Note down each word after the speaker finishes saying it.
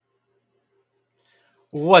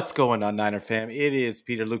What's going on, Niner fam? It is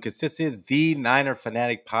Peter Lucas. This is the Niner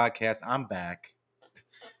Fanatic Podcast. I'm back.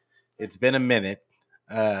 It's been a minute.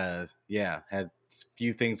 Had a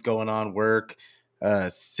few things going on, work,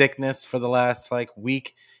 sickness for the last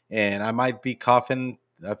week, and I might be coughing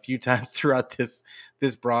a few times throughout this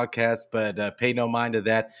broadcast, but pay no mind to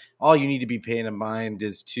that. All you need to be paying in mind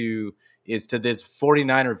is to this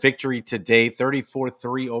 49er victory today,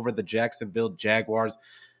 34-3 over the Jacksonville Jaguars.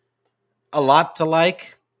 A lot to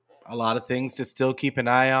like, a lot of things to still keep an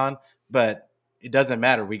eye on, but it doesn't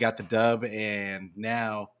matter. We got the dub, and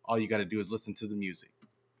now all you got to do is listen to the music.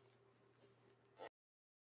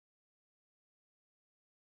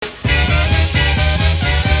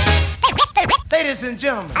 Ladies and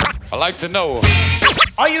gentlemen, I like to know.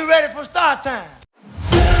 are you ready for start time?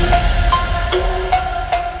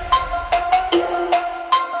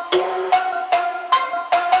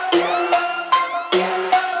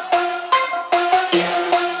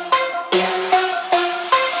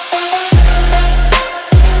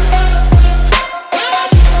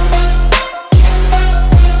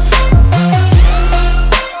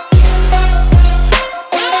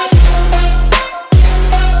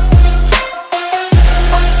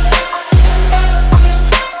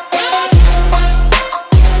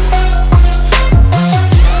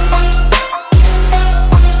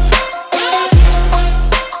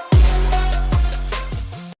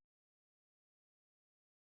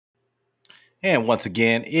 And once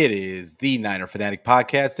again, it is the Niner Fanatic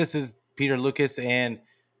Podcast. This is Peter Lucas, and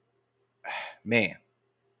man,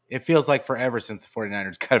 it feels like forever since the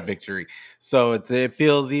 49ers got a victory. So it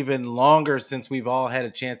feels even longer since we've all had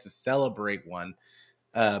a chance to celebrate one.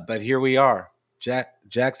 But here we are.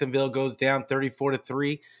 Jacksonville goes down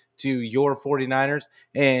 34-3 to your 49ers.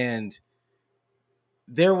 And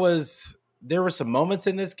there were some moments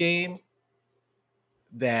in this game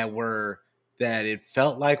that it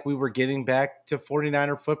felt like we were getting back to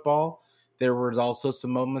 49er football. There were also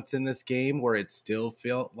some moments in this game where it still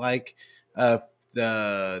felt like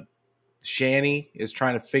the Shanny is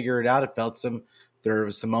trying to figure it out. There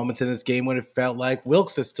was some moments in this game when it felt like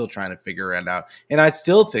Wilkes is still trying to figure it out. And I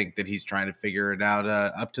still think that he's trying to figure it out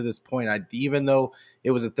up to this point. Even though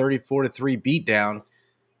it was a 34-3 beatdown,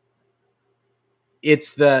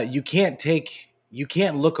 you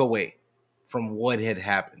can't look away from what had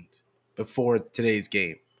happened before today's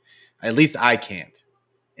game. At least I can't.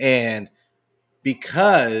 And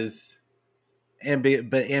because of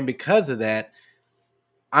that,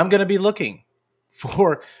 I'm going to be looking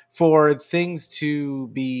for things to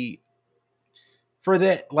be for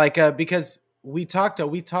that, because we talked. I'm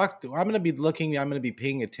going to be looking. I'm going to be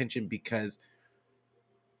paying attention because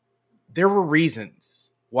there were reasons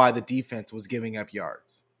why the defense was giving up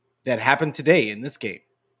yards. That happened today in this game.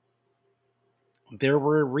 There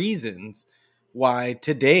were reasons why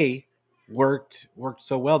today worked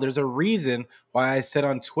so well. There's a reason why I said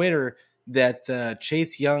on Twitter that the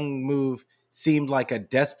Chase Young move seemed like a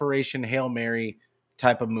desperation Hail Mary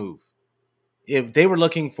type of move. If they were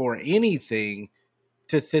looking for anything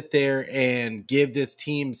to sit there and give this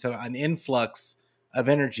team an influx of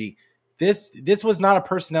energy, this was not a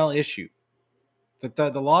personnel issue.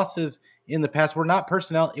 The losses in the past were not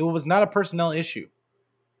personnel. It was not a personnel issue.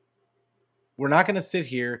 We're not going to sit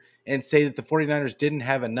here and say that the 49ers didn't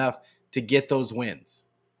have enough to get those wins.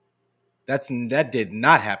 That did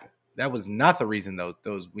not happen. That was not the reason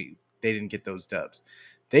they didn't get those dubs.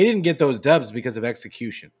 They didn't get those dubs because of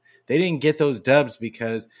execution. They didn't get those dubs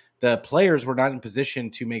because the players were not in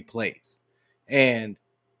position to make plays, and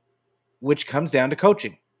which comes down to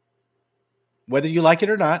coaching. Whether you like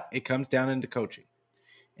it or not, it comes down into coaching.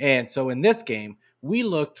 And so in this game,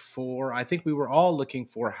 I think we were all looking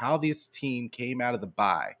for how this team came out of the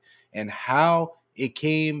bye and how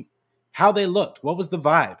they looked. What was the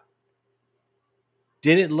vibe?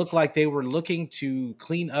 Did it look like they were looking to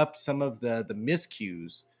clean up some of the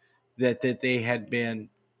miscues that they had been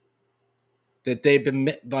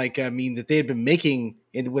making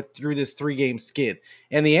through this 3-game skid?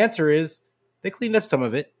 And the answer is they cleaned up some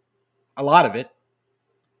of it, a lot of it,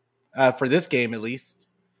 for this game at least.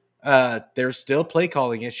 There's still play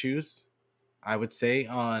calling issues, I would say,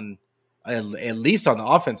 at least on the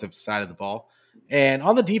offensive side of the ball. And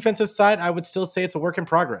on the defensive side, I would still say it's a work in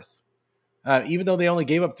progress. Even though they only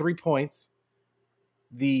gave up 3 points,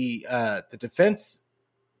 the defensive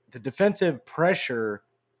pressure,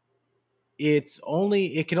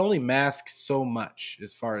 it can only mask so much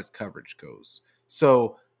as far as coverage goes.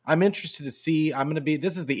 So I'm interested to see.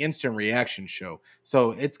 This is the instant reaction show.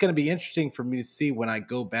 So it's going to be interesting for me to see when I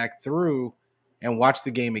go back through and watch the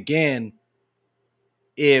game again,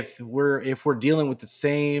 if we're dealing with the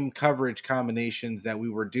same coverage combinations that we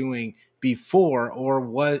were doing before, or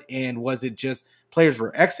was it just players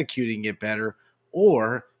were executing it better,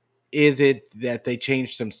 or is it that they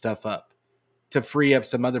changed some stuff up to free up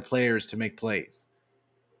some other players to make plays?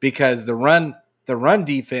 Because the run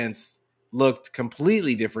defense looked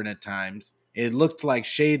completely different at times. It looked like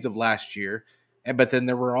shades of last year, but then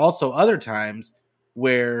there were also other times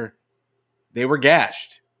where they were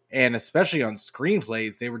gashed, and especially on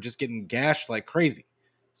screenplays, they were just getting gashed like crazy.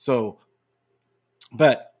 So,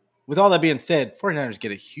 but with all that being said, 49ers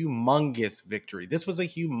get a humongous victory. This was a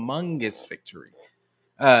humongous victory.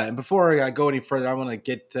 And before I go any further, I want to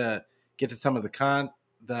get to some of the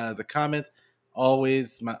comments.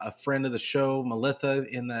 Always a friend of the show, Melissa,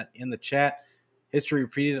 in the chat. History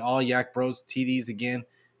repeated. All Yak Bros TDs again.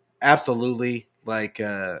 Absolutely. Like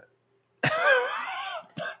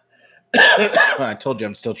I told you,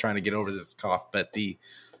 I'm still trying to get over this cough, but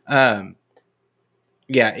um,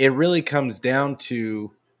 yeah, it really comes down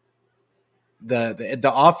to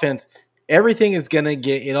the offense. Everything is gonna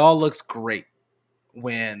get. It all looks great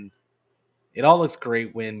when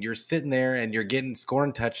you're sitting there and you're getting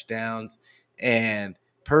scoring touchdowns, and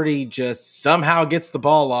Purdy just somehow gets the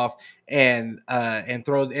ball off and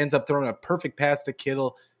ends up throwing a perfect pass to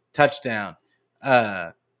Kittle, touchdown.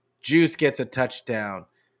 Juice gets a touchdown.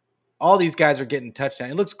 All these guys are getting touchdown.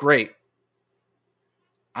 It looks great.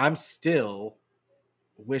 I'm still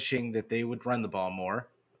wishing that they would run the ball more,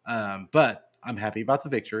 but I'm happy about the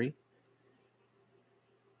victory.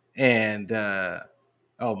 And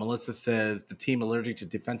Melissa says the team allergic to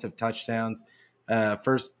defensive touchdowns.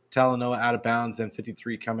 First Talanoa out of bounds, and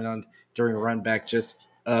 53 coming on during a run back. Just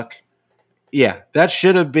yeah, that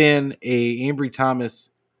should have been a Ambry Thomas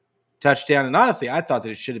touchdown. And honestly, I thought that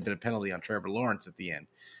it should have been a penalty on Trevor Lawrence at the end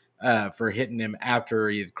for hitting him after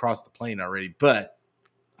he had crossed the plane already. But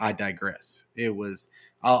I digress. It was.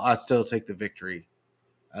 I'll still take the victory.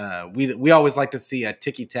 We always like to see a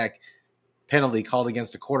ticky tack penalty called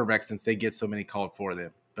against a quarterback since they get so many called for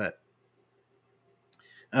them. But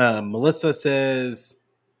Melissa says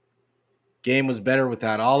game was better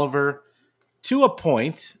without Oliver. To a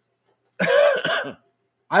point,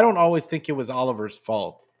 I don't always think it was Oliver's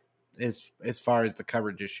fault as far as the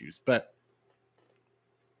coverage issues, but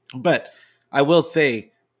I will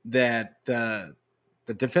say that the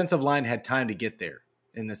defensive line had time to get there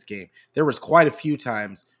in this game. There was quite a few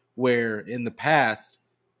times where in the past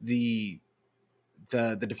the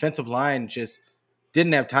defensive line just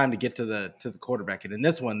didn't have time to get to the quarterback, and in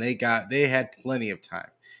this one they had plenty of time,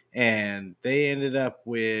 and they ended up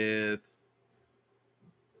with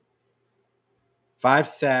 5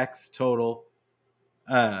 sacks total.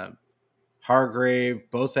 Hargrave,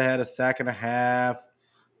 Bosa had a sack and a half.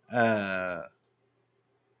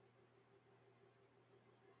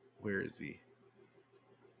 Where is he?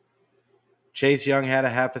 Chase Young had a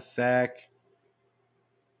half a sack,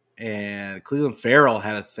 and Cleveland Farrell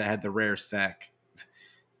had the rare sack.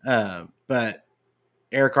 But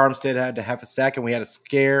Eric Armstead had to have a sack, and we had a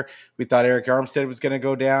scare. We thought Eric Armstead was going to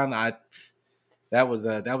go down. That was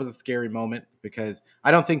a scary moment because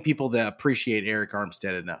I don't think people that appreciate Eric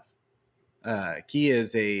Armstead enough. He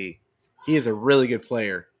is a really good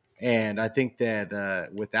player, and I think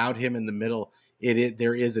that without him in the middle,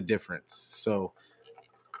 there is a difference. So,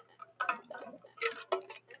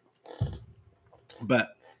 but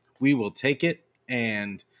we will take it.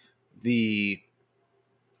 And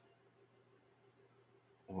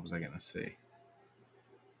what was I going to say?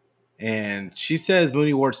 And she says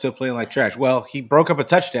Mooney Ward's still playing like trash. Well, he broke up a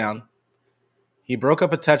touchdown.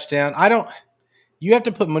 I don't. You have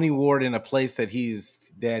to put Mooney Ward in a place that he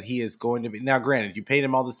is going to be. Now, granted, you paid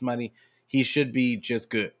him all this money. He should be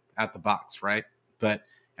just good out the box, right? But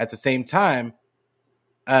at the same time,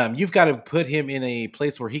 you've got to put him in a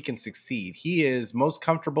place where he can succeed. He is most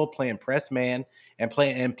comfortable playing press man and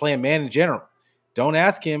playing man in general. Don't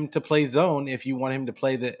ask him to play zone if you want him to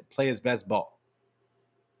play his best ball.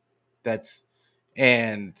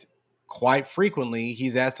 And quite frequently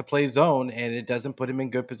he's asked to play zone, and it doesn't put him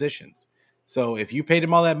in good positions. So if you paid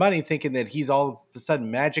him all that money thinking that he's all of a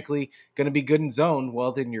sudden magically going to be good in zone,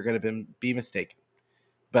 well, then you're going to be mistaken.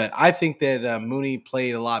 But I think that Mooney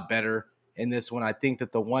played a lot better in this one. I think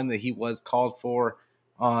that the one that he was called for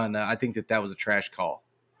on, I think that was a trash call.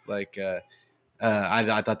 Like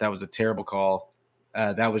I thought that was a terrible call.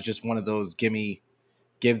 That was just one of those give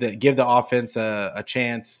the offense a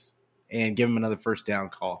chance and give him another first down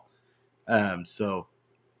call. So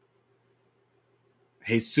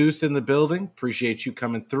Jesus in the building. Appreciate you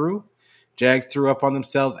coming through. Jags threw up on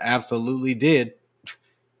themselves. Absolutely did.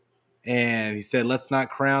 And he said, let's not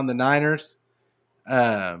crown the Niners.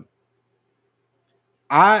 Um,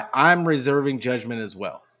 I'm reserving judgment as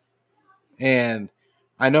well, and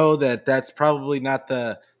I know that that's probably not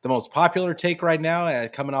the most popular take right now.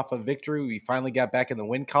 Coming off a victory, we finally got back in the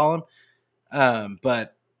win column,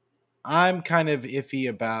 but I'm kind of iffy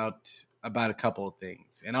about a couple of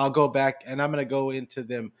things, and I'll go back and I'm going to go into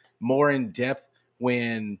them more in depth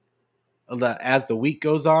when as the week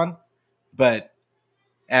goes on. But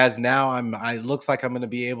as now, I looks like I'm going to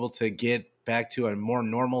be able to get back to a more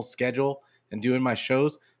normal schedule and doing my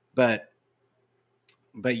shows. But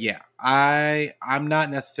yeah, I'm not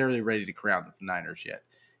necessarily ready to crown the Niners yet,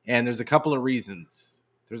 and there's a couple of reasons.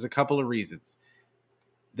 There's a couple of reasons.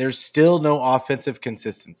 There's still no offensive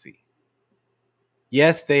consistency.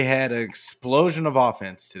 Yes, they had an explosion of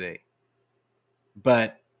offense today,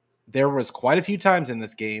 but there was quite a few times in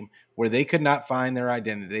this game where they could not find their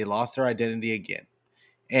identity. They lost their identity again.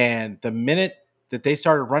 And the minute that they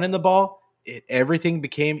started running the ball, everything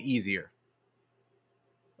became easier.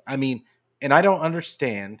 I mean, and I don't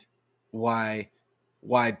understand why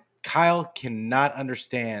Kyle cannot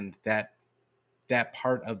understand that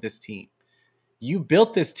part of this team. You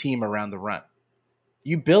built this team around the run.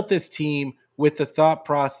 You built this team with the thought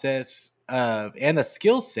process of and the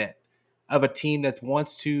skill set of a team that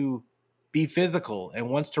wants to be physical and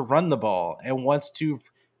wants to run the ball and wants to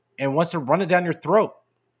run it down your throat.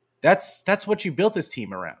 That's what you built this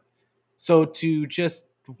team around. So to just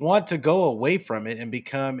want to go away from it and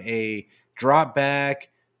become a drop back,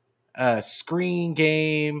 screen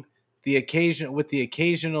game, the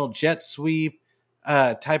occasional jet sweep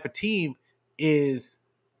type of team is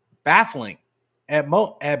baffling at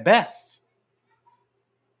best,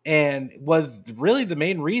 and was really the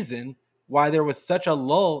main reason why there was such a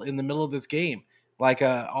lull in the middle of this game, like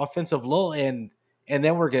a offensive lull, and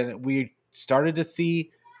then we started to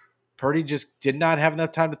see Purdy just did not have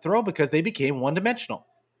enough time to throw because they became one dimensional.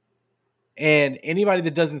 And anybody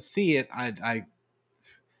that doesn't see it, I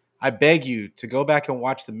beg you to go back and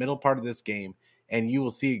watch the middle part of this game, and you will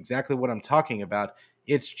see exactly what I'm talking about.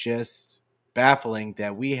 It's just baffling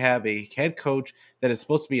that we have a head coach that is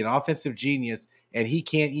supposed to be an offensive genius, and he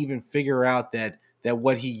can't even figure out that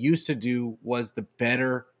what he used to do was the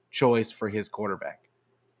better choice for his quarterback.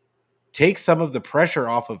 Take some of the pressure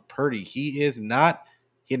off of Purdy. He's not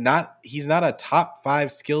a top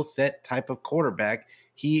 5 skill set type of quarterback.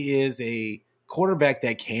 He is a quarterback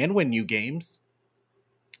that can win you games,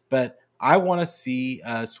 but I want to see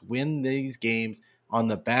us win these games on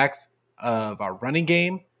the backs of our running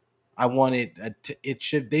game. I want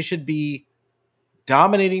they should be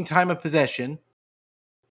dominating time of possession,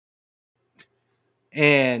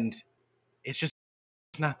 and it's just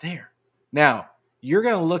not there. Now, you're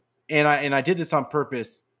going to look, and I did this on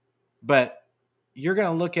purpose, but you're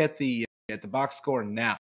going to look at the box score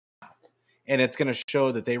now, and it's going to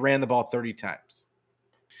show that they ran the ball 30 times.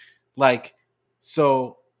 Like,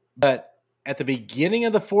 so, but at the beginning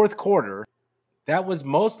of the fourth quarter, that was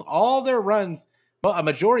all their runs. A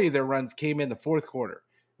majority of their runs came in the fourth quarter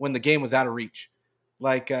when the game was out of reach.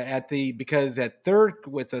 Like because at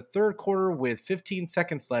the third quarter with 15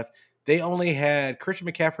 seconds left, Christian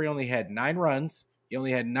McCaffrey only had 9 runs. He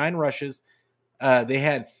only had 9 rushes. They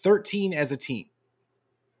had 13 as a team.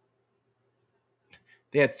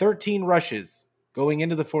 They had 13 rushes going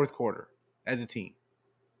into the fourth quarter as a team.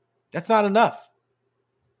 That's not enough.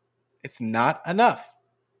 It's not enough.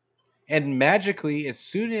 And magically, as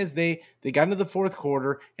soon as they got into the fourth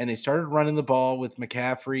quarter and they started running the ball with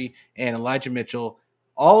McCaffrey and Elijah Mitchell,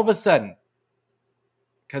 all of a sudden,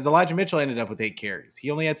 because Elijah Mitchell ended up with 8 carries.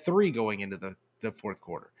 He only had 3 going into the fourth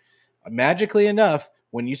quarter. Magically enough,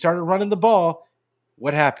 when you started running the ball,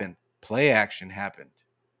 what happened? Play action happened.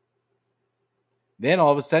 Then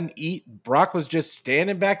all of a sudden, Brock was just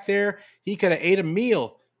standing back there. He could have ate a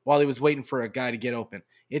meal while he was waiting for a guy to get open.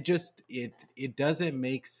 It doesn't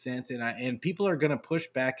make sense, and people are going to push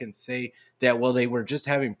back and say that, well, they were just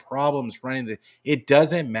having problems running it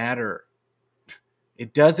doesn't matter.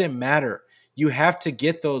 It doesn't matter. You have to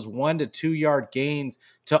get those 1 to 2 yard gains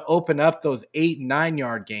to open up those 8-9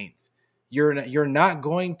 yard gains. You have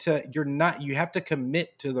to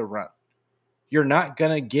commit to the run. You're not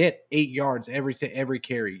going to get 8 yards every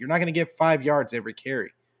carry. You're not going to get 5 yards every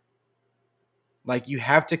carry. Like, you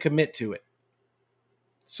have to commit to it.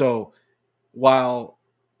 So while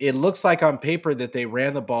it looks like on paper that they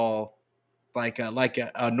ran the ball like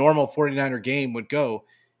a normal 49er game would go,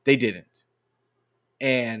 they didn't.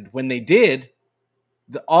 And when they did,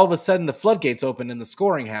 all of a sudden the floodgates opened and the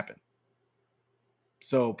scoring happened.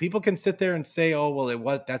 So people can sit there and say, "Oh,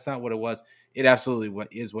 well, that's not what it was." It absolutely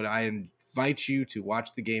is what I invite you to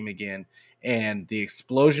watch the game again. And the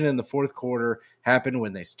explosion in the fourth quarter happened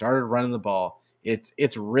when they started running the ball.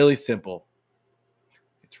 It's really simple.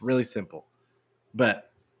 It's really simple.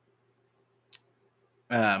 But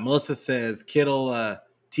Melissa says Kittle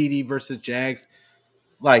TD versus Jags.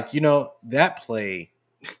 Like, that play,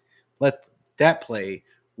 let that play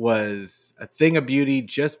was a thing of beauty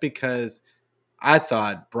just because I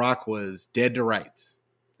thought Brock was dead to rights.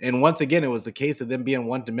 And once again, it was a case of them being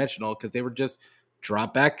one dimensional because they were just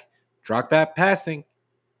drop back, drop back passing,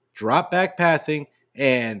 drop back passing,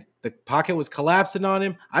 and the pocket was collapsing on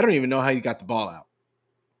him. I don't even know how he got the ball out.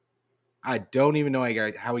 I don't even know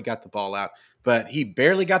how he got the ball out, but he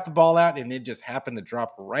barely got the ball out, and it just happened to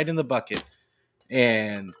drop right in the bucket.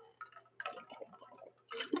 And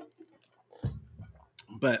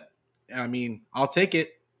but I mean, I'll take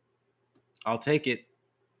it. I'll take it.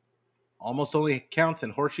 Almost only counts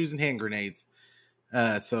in horseshoes and hand grenades.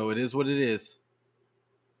 So it is what it is.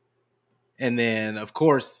 And then, of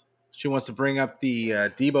course, she wants to bring up the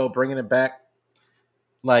Debo bringing it back,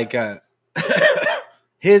 like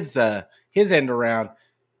his end around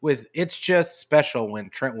with. It's just special when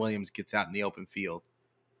Trent Williams gets out in the open field,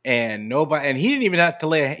 and nobody, and he didn't even have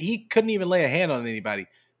to he couldn't even lay a hand on anybody.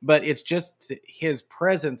 But it's just his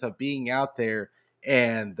presence of being out there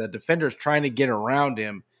and the defenders trying to get around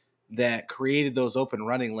him that created those open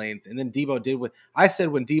running lanes. And then Debo did what I said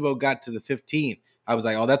when Debo got to the 15. I was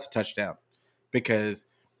like, oh, that's a touchdown. Because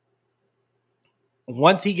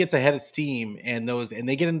once he gets ahead of steam and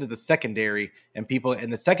they get into the secondary and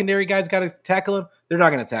the secondary guys got to tackle him, they're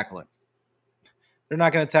not going to tackle him. They're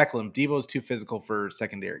not going to tackle him. Debo's too physical for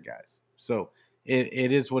secondary guys. So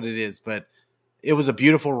it is what it is. But it was a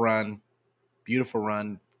beautiful run. Beautiful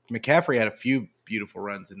run. McCaffrey had a few beautiful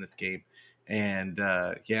runs in this game. And,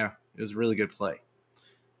 it was a really good play.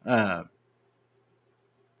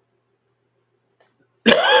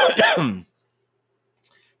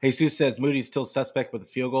 Jesus says Moody's still suspect with the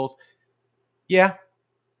field goals. Yeah.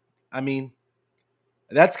 I mean,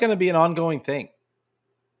 that's going to be an ongoing thing.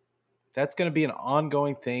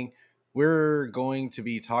 We're going to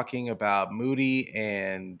be talking about Moody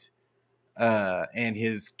and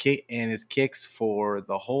his kicks for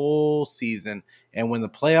the whole season. And when the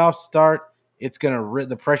playoffs start, it's gonna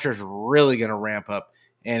the pressure's really gonna ramp up,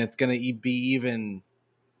 and it's gonna be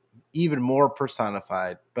even more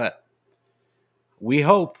personified. But we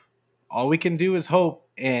hope. All we can do is hope,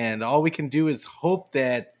 and all we can do is hope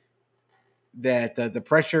that the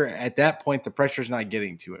pressure at that point, the pressure is not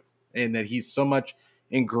getting to him, and that he's so much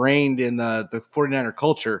ingrained in the 49er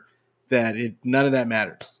culture that none of that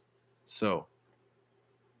matters. So,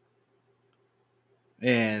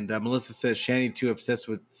 and Melissa says Shanny too obsessed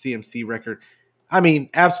with CMC record. I mean,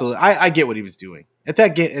 absolutely. I get what he was doing at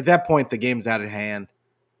that point. The game's out of hand.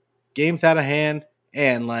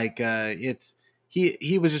 And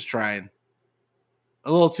he was just trying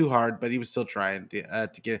a little too hard, but he was still trying to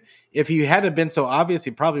get it. If he hadn't been so obvious,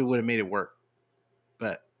 he probably would have made it work.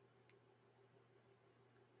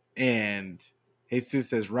 And Jesus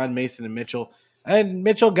says run Mason and Mitchell. And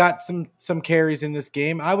Mitchell got some carries in this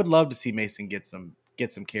game. I would love to see Mason get some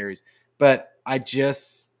carries. But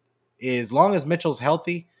as long as Mitchell's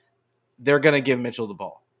healthy, they're going to give Mitchell the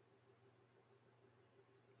ball.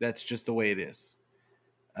 That's just the way it is.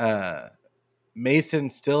 Mason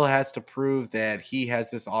still has to prove that he has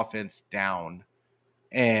this offense down.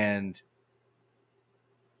 And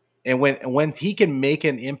when he can make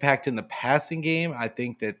an impact in the passing game, I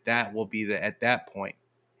think that will be at that point.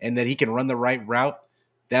 And that he can run the right route,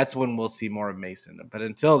 that's when we'll see more of Mason. But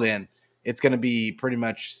until then, it's going to be pretty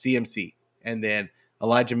much CMC. And then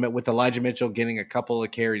Elijah Mitchell getting a couple of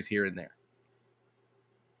carries here and there.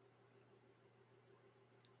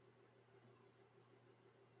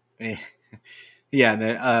 Yeah, and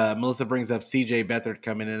then Melissa brings up CJ Beathard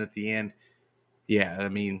coming in at the end. Yeah, I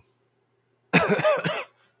mean,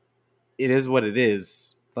 it is what it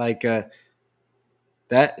is. Like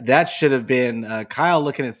that should have been Kyle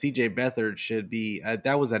looking at CJ Beathard should be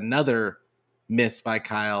that was another miss by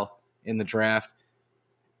Kyle in the draft.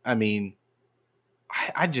 I mean,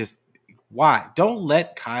 I just why don't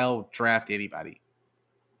let Kyle draft anybody.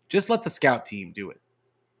 Just let the scout team do it.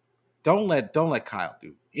 Don't let Kyle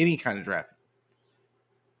do any kind of drafting.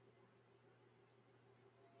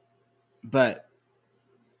 But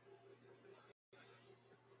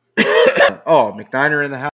McNiner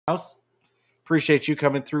in the house. Appreciate you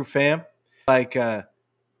coming through, fam. Yeah,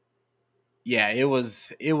 it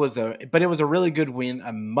was a really good win,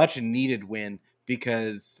 a much needed win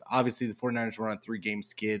because obviously the 49ers were on a 3-game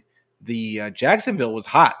skid. The Jacksonville was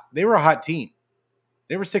hot. They were a hot team.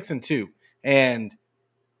 They were 6-2, and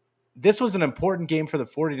this was an important game for the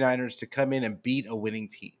 49ers to come in and beat a winning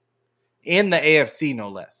team in the AFC, no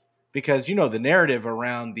less. Because the narrative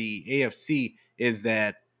around the AFC is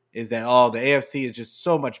that oh, the AFC is just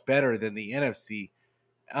so much better than the NFC.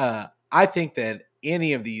 I think that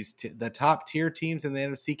any of the top tier teams in the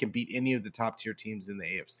NFC can beat any of the top tier teams in the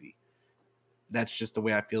AFC. That's just the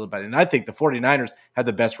way I feel about it. And I think the 49ers have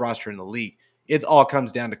the best roster in the league. It all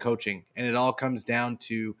comes down to coaching, and it all comes down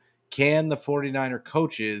to, can the 49er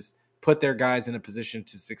coaches put their guys in a position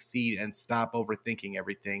to succeed and stop overthinking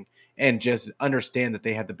everything and just understand that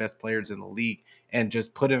they have the best players in the league and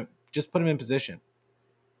just put them in position.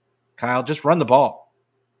 Kyle, just run the ball.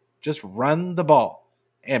 Just run the ball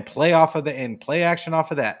and play action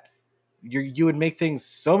off of that. You would make things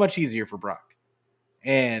so much easier for Brock.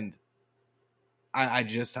 And I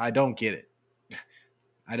don't get it.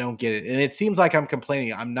 I don't get it. And it seems like I'm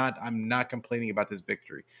complaining. I'm not complaining about this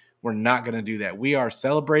victory. We're not going to do that. We are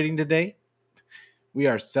celebrating today.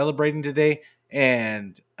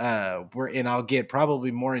 And I'll get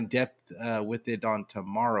probably more in depth with it on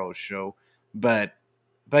tomorrow's show. But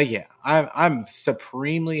yeah, I'm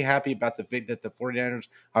supremely happy about the fact that the 49ers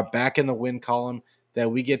are back in the win column,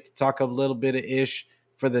 that we get to talk a little bit of ish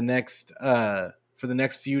for the next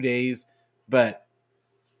few days. But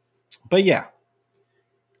yeah,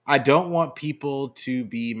 I don't want people to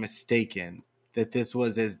be mistaken that this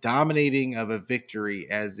was as dominating of a victory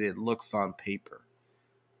as it looks on paper,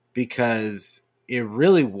 because it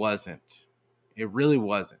really wasn't. It really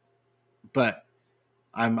wasn't. But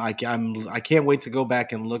I can't wait to go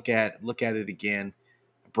back and look at it again.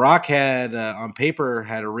 Brock had on paper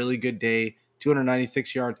had a really good day.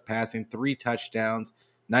 296 yards passing, 3 touchdowns,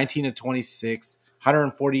 19 to 26,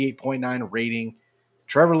 148.9 rating.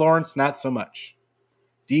 Trevor Lawrence, not so much.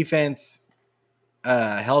 Defense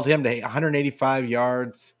held him to 185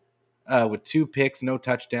 yards with 2 picks, no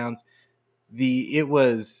touchdowns. He had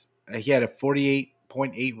a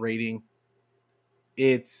 48.8 rating.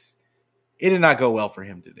 It did not go well for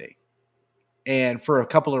him today, and for a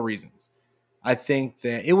couple of reasons. I think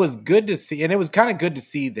that it was good to see, and it was kind of good to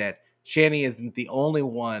see that Shanny isn't the only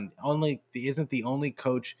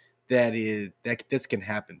coach that this can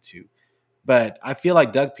happen to. But I feel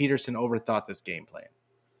like Doug Peterson overthought this game plan.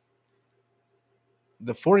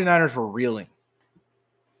 The 49ers were reeling.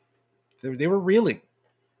 They were reeling.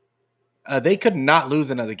 They could not lose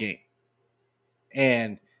another game.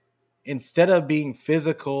 And instead of being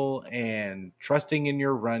physical and trusting in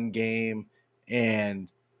your run game and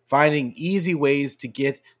finding easy ways to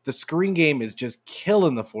get the screen game, is just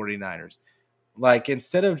killing the 49ers. Like,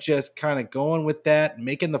 instead of just kind of going with that,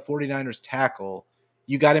 making the 49ers tackle,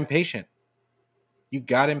 you got impatient.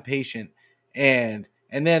 And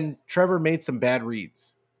then Trevor made some bad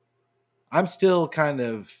reads. I'm still kind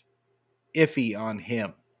of iffy on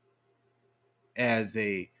him as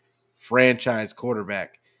a franchise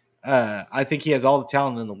quarterback. I think he has all the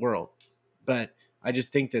talent in the world, but I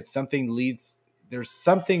just think that there's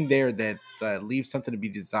something there that leaves something to be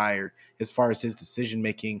desired as far as his decision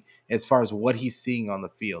making, as far as what he's seeing on the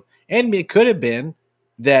field. And it could have been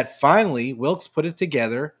that finally Wilkes put it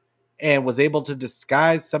together and was able to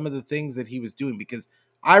disguise some of the things that he was doing, because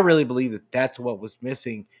I really believe that that's what was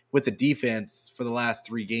missing with the defense for the last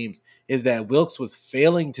 3 games, is that Wilkes was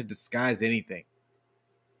failing to disguise anything.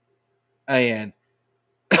 And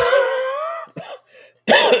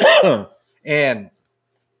and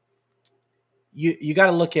you got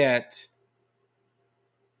to look at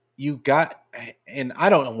and I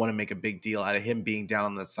don't want to make a big deal out of him being down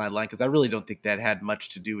on the sideline, because I really don't think that had much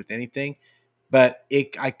to do with anything. But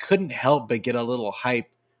I couldn't help but get a little hype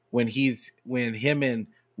when him and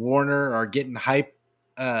Warner are getting hype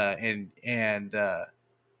and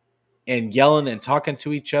yelling and talking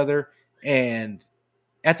to each other. And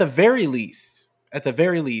at the very least,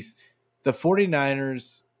 the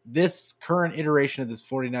 49ers, this current iteration of this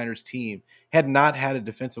 49ers team, had not had a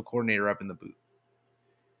defensive coordinator up in the booth.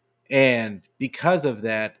 And because of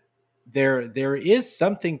that, there is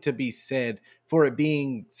something to be said for it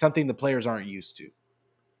being something the players aren't used to.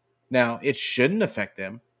 Now, it shouldn't affect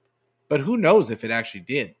them, but who knows if it actually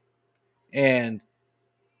did. And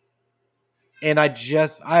I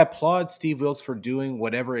applaud Steve Wilkes for doing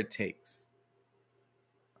whatever it takes.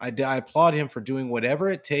 I applaud him for doing whatever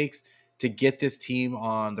it takes to get this team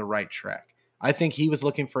on the right track. I think he was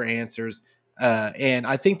looking for answers, and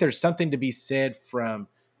I think there's something to be said from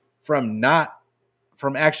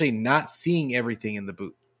actually not seeing everything in the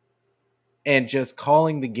booth and just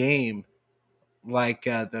calling the game like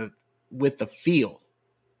with the feel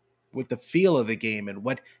of the game,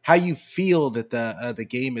 and how you feel that the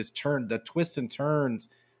game is turned, the twists and turns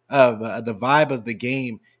of the vibe of the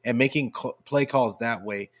game and making play calls that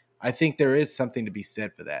way, I think there is something to be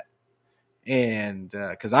said for that. And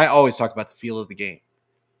because I always talk about the feel of the game,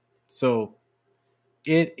 so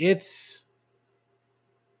it's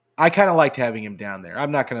I kind of liked having him down there.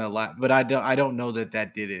 I'm not gonna lie, but I don't know that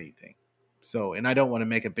that did anything. So, and I don't want to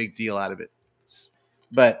make a big deal out of it,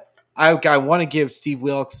 but I want to give Steve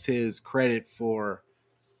Wilkes his credit for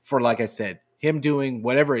like I said, him doing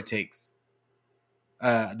whatever it takes.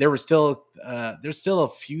 There's still a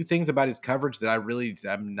few things about his coverage that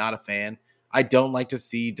I'm not a fan. I don't like to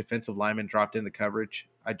see defensive linemen dropped into coverage.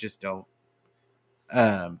 I just don't.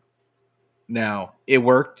 Um, Now it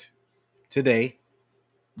worked today,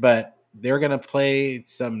 but they're gonna play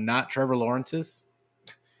some not Trevor Lawrence's.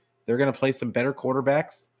 They're gonna play some better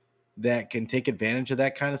quarterbacks that can take advantage of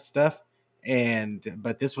that kind of stuff.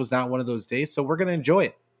 But this was not one of those days, so we're gonna enjoy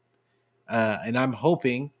it. And I'm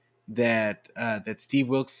hoping that Steve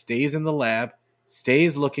Wilkes stays in the lab,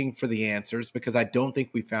 stays looking for the answers because I don't think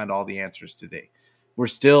we found all the answers today. We're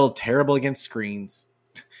still terrible against screens.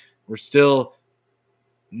 We're still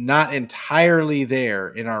not entirely there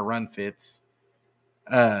in our run fits.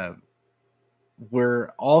 Uh,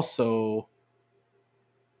 we're also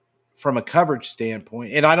from a coverage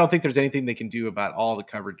standpoint, and I don't think there's anything they can do about all the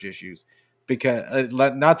coverage issues because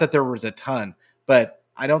not that there was a ton, but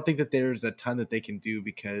I don't think that there's a ton that they can do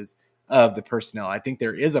because of the personnel. I think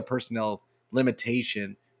there is a personnel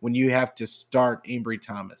limitation when you have to start Ambry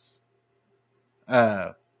Thomas.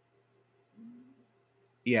 Uh,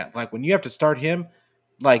 yeah, like when you have to start him,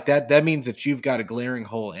 like that means that you've got a glaring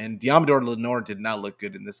hole. And Diamador Lenore did not look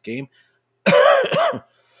good in this game.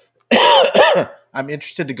 I'm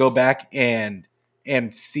interested to go back and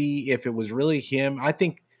see if it was really him. I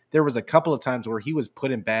think there was a couple of times where he was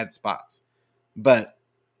put in bad spots, but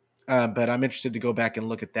I'm interested to go back and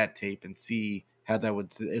look at that tape and see how that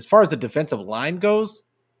would. As far as the defensive line goes,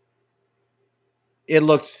 it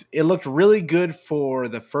looked really good for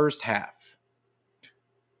the first half.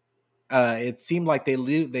 It seemed like they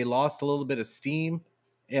lost a little bit of steam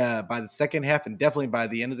by the second half, and definitely by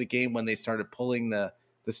the end of the game when they started pulling the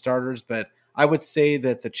starters. But I would say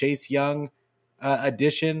that the Chase Young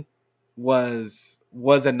addition was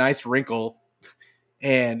a nice wrinkle,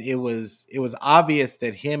 and it was obvious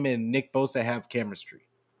that him and Nick Bosa have chemistry.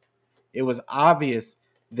 It was obvious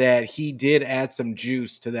that he did add some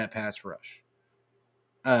juice to that pass rush.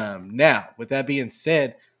 Now, with that being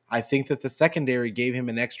said, I think that the secondary gave him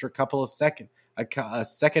an extra couple of seconds, a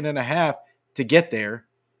second and a half to get there,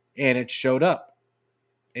 and it showed up.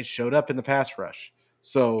 It showed up in the pass rush.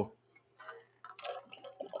 So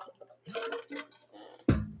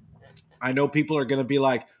I know people are going to be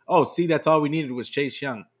like, "Oh, see, that's all we needed was Chase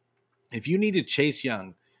Young." If you needed Chase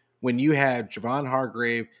Young when you had Javon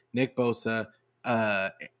Hargrave, Nick Bosa, uh,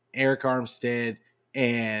 Eric Armstead,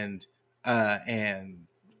 and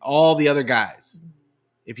all the other guys,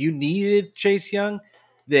 if you needed Chase Young,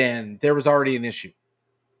 then there was already an issue.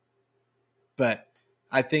 But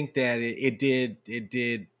I think that it did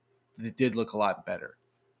look a lot better.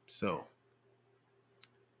 So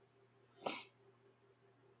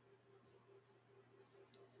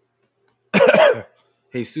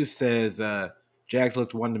Jesus says Jags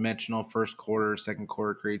looked one dimensional first quarter, second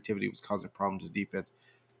quarter creativity was causing problems with defense.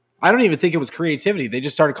 I don't even think it was creativity. They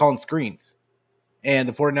just started calling screens, and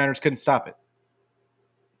the 49ers couldn't stop it.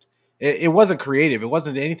 It wasn't creative. It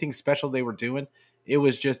wasn't anything special they were doing. It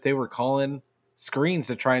was just they were calling screens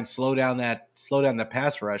to try and slow down the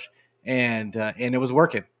pass rush, and it was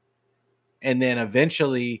working. And then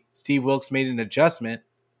eventually Steve Wilkes made an adjustment,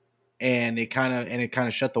 and it kind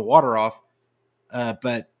of shut the water off.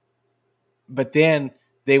 But then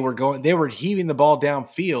they were heaving the ball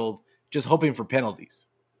downfield, just hoping for penalties.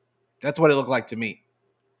 That's what it looked like to me.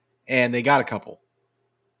 And they got a couple,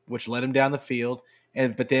 which led them down the field.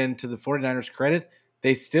 But then to the 49ers credit,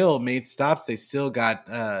 they still made stops. They still got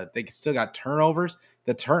turnovers.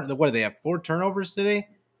 What do they have? 4 turnovers today?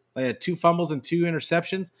 They had 2 fumbles and 2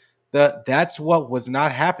 interceptions. That's what was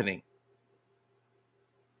not happening.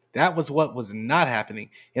 That was what was not happening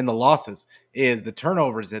in the losses is the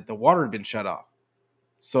turnovers that the water had been shut off.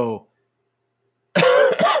 So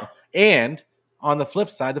and on the flip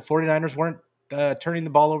side, the 49ers weren't turning the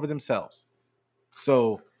ball over themselves.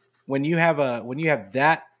 So when you have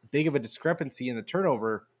that big of a discrepancy in the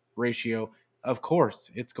turnover ratio, of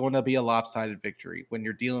course, it's going to be a lopsided victory when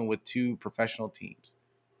you're dealing with 2 professional teams.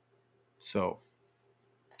 So,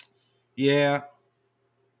 yeah,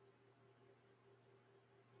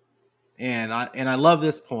 and I love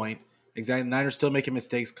this point. Exactly, Niners still making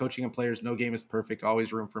mistakes, coaching and players. No game is perfect.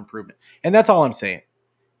 Always room for improvement, and that's all I'm saying.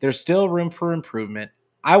 There's still room for improvement.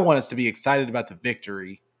 I want us to be excited about the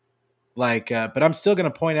victory. But I'm still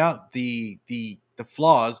going to point out the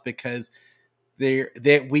flaws because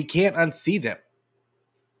we can't unsee them.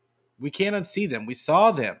 We can't unsee them. We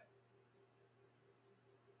saw them.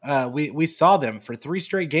 We saw them for 3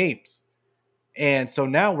 straight games, and so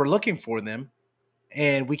now we're looking for them,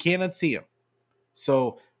 and we can't unsee them.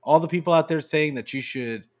 So all the people out there saying that you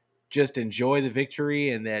should just enjoy the victory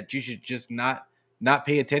and that you should just not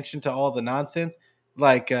pay attention to all the nonsense,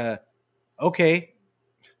 like okay,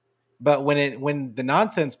 but when the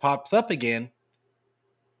nonsense pops up again,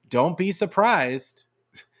 don't be surprised.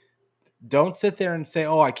 Don't sit there and say,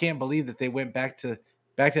 "Oh, I can't believe that they went back to."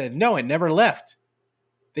 No, it never left.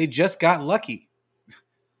 They just got lucky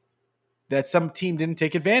that some team didn't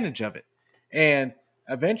take advantage of it. And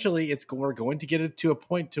eventually we're going to get it to a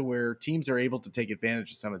point to where teams are able to take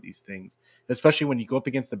advantage of some of these things, especially when you go up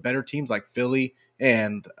against the better teams like Philly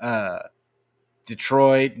and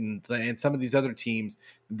Detroit and some of these other teams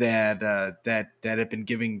that have been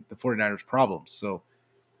giving the 49ers problems. So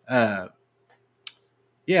uh,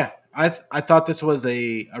 yeah, I thought this was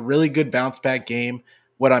a really good bounce back game.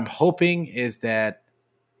 What I'm hoping is that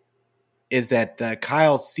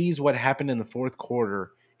Kyle sees what happened in the fourth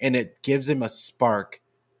quarter and it gives him a spark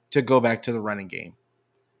to go back to the running game.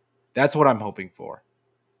 That's what I'm hoping for,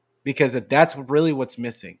 because that's really what's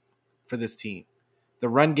missing for this team. The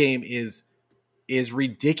run game is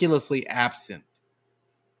ridiculously absent,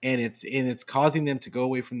 and it's causing them to go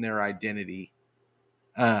away from their identity.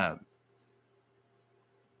 Um,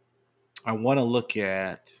 I want to look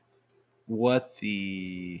at what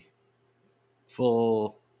the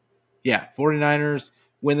full 49ers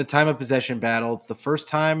win the time of possession battle. It's the first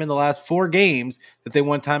time in the last 4 games that they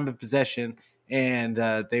won time of possession, and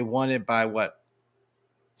they won it by what,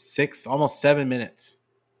 6, almost 7 minutes.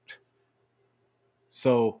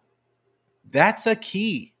 So that's a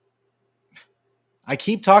key. I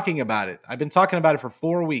keep talking about it. I've been talking about it for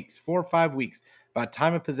 4 weeks, 4 or 5 weeks, about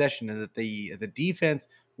time of possession, and that the defense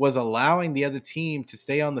was allowing the other team to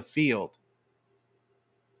stay on the field.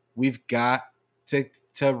 We've got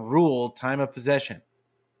to rule time of possession.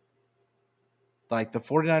 Like, the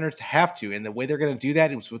 49ers have to, and the way they're going to do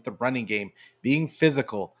that is with the running game, being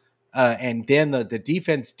physical, and then the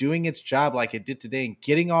defense doing its job like it did today and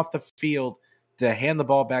getting off the field to hand the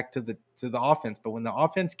ball back to the offense. But when the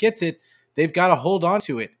offense gets it, they've got to hold on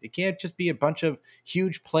to it. It can't just be a bunch of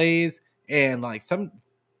huge plays, and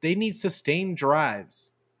they need sustained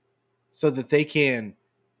drives so that they can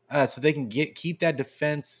keep that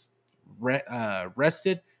defense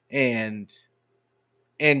rested and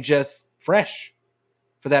just fresh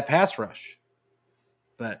for that pass rush.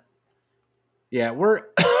 But yeah, we're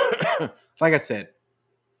like I said,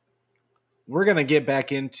 we're gonna get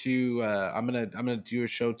back into. I'm gonna do a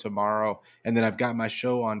show tomorrow, and then I've got my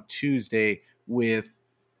show on Tuesday with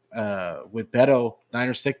Beto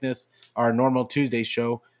Niner Sickness, our normal Tuesday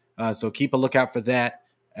show. So keep a lookout for that,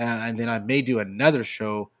 and then I may do another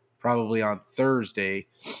show probably on Thursday,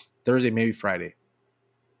 maybe Friday,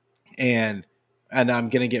 and I'm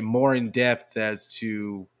gonna get more in depth as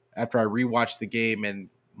to after I rewatch the game and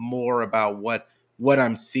more about what what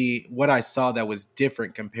I saw that was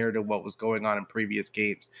different compared to what was going on in previous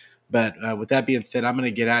games. But with that being said, I'm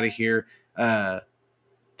gonna get out of here.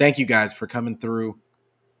 Thank you guys for coming through.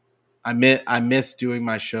 I miss doing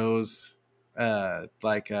my shows on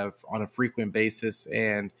a frequent basis,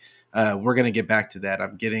 and we're gonna get back to that.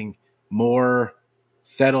 I'm getting more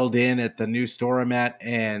settled in at the new store I'm at,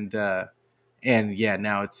 and yeah,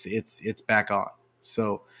 now it's back on.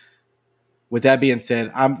 So with that being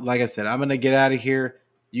said, like I said, I'm gonna get out of here.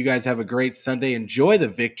 You guys have a great Sunday. Enjoy the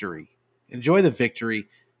victory. Enjoy the victory.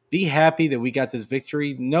 Be happy that we got this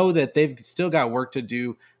victory. Know that they've still got work to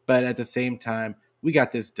do, but at the same time, we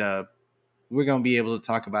got this dub. We're going to be able to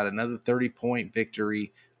talk about another 30-point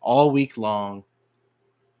victory all week long.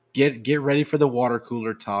 Get ready for the water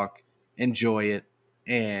cooler talk. Enjoy it.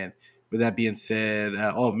 And with that being said,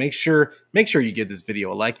 make sure you give this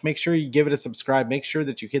video a like. Make sure you give it a subscribe. Make sure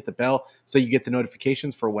that you hit the bell so you get the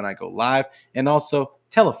notifications for when I go live. And also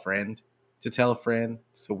tell a friend to tell a friend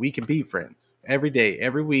so we can be friends every day,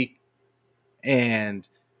 every week. And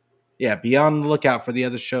yeah, be on the lookout for the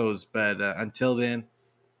other shows. But until then,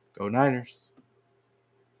 go Niners.